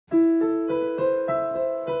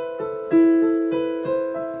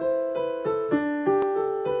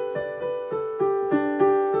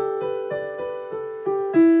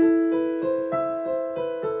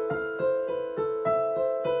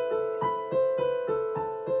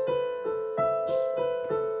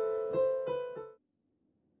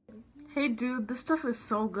Hey dude, this stuff is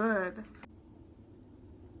so good.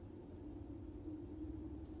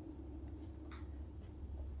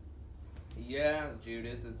 Yeah,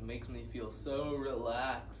 Judith, it makes me feel so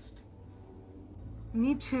relaxed.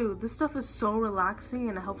 Me too. This stuff is so relaxing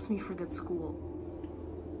and it helps me forget school.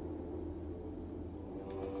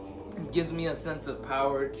 It gives me a sense of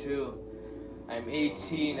power too. I'm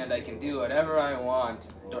 18 and I can do whatever I want.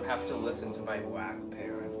 I don't have to listen to my whack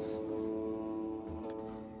parents.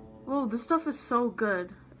 Whoa, this stuff is so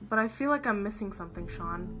good, but I feel like I'm missing something,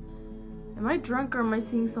 Sean. Am I drunk or am I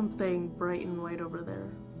seeing something bright and white over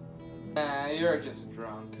there? Nah, you're just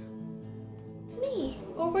drunk. It's me,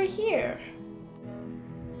 over here.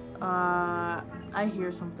 I hear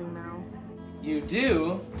something now. You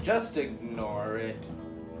do? Just ignore it.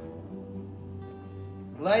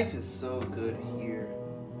 Life is so good here.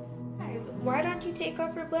 Guys, why don't you take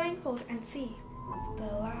off your blindfold and see the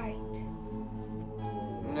light?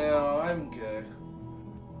 No, I'm good.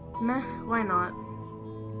 Meh, why not?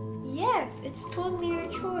 Yes, it's totally your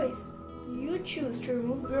choice. You choose to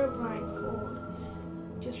remove your blindfold.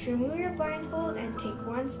 Just remove your blindfold and take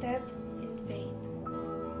one step in faith.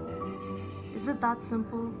 Is it that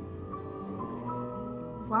simple?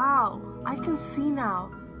 Wow, I can see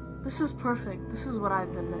now. This is perfect. This is what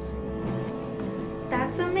I've been missing.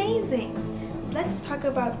 That's amazing. Let's talk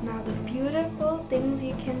about now the beautiful things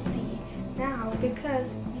you can see now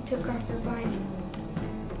because you took off your blindfold.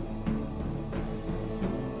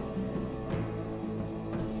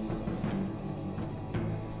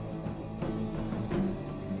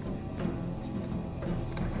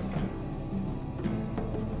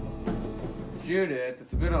 Judith,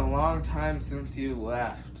 it's been a long time since you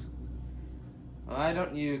left. Why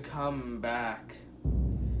don't you come back?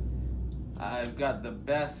 I've got the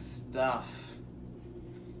best stuff.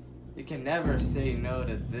 You can never say no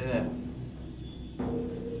to this.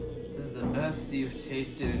 This is the best you've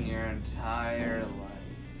tasted in your entire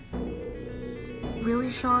life. Really,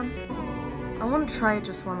 Sean? I want to try it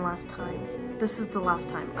just one last time. This is the last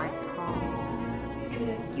time, I promise.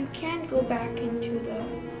 Judith, you can't go back into the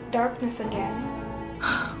darkness again.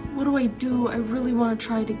 What do I do? I really want to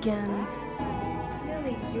try it again.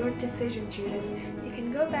 Really, your decision, Judith. You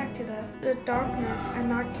can go back to the darkness and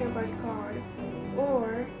not care about God,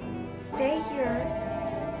 or stay here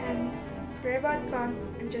and pray about God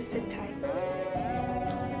and just sit tight.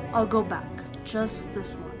 I'll go back, just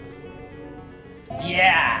this once.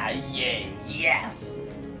 Yes!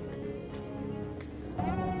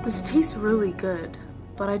 This tastes really good,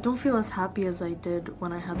 but I don't feel as happy as I did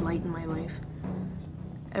when I had light in my life.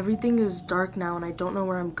 Everything is dark now and I don't know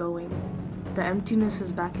where I'm going. The emptiness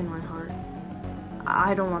is back in my heart.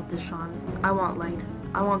 I don't want this, Sean. I want light.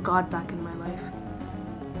 I want God back in my life.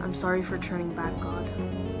 I'm sorry for turning back God.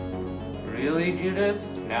 Really, Judith?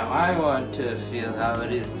 Now I want to feel how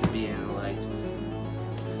it is to be in the light.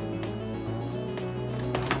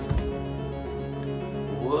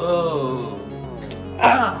 Whoa!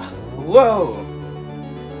 Ah! Whoa!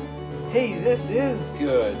 Hey, this is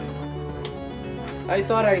good! I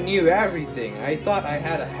thought I knew everything. I thought I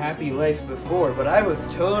had a happy life before, but I was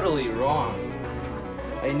totally wrong.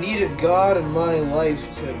 I needed God in my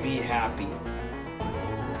life to be happy.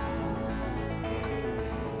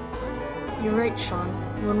 You're right, Sean.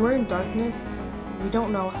 When we're in darkness, we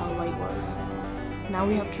don't know how light was. Now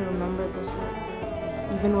we have to remember this light,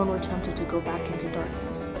 even when we're tempted to go back into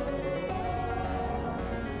darkness.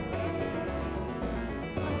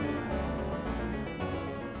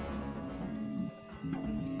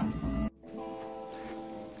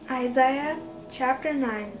 Isaiah chapter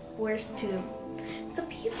 9, verse 2. The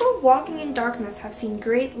people walking in darkness have seen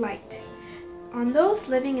great light. On those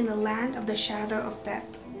living in the land of the shadow of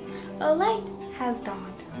death, a light has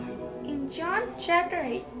dawned. In John chapter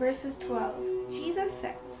 8, verses 12, Jesus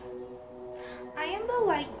says, I am the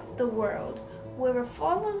light of the world. Whoever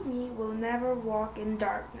follows me will never walk in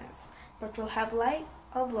darkness, but will have light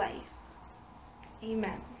of life.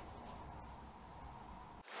 Amen.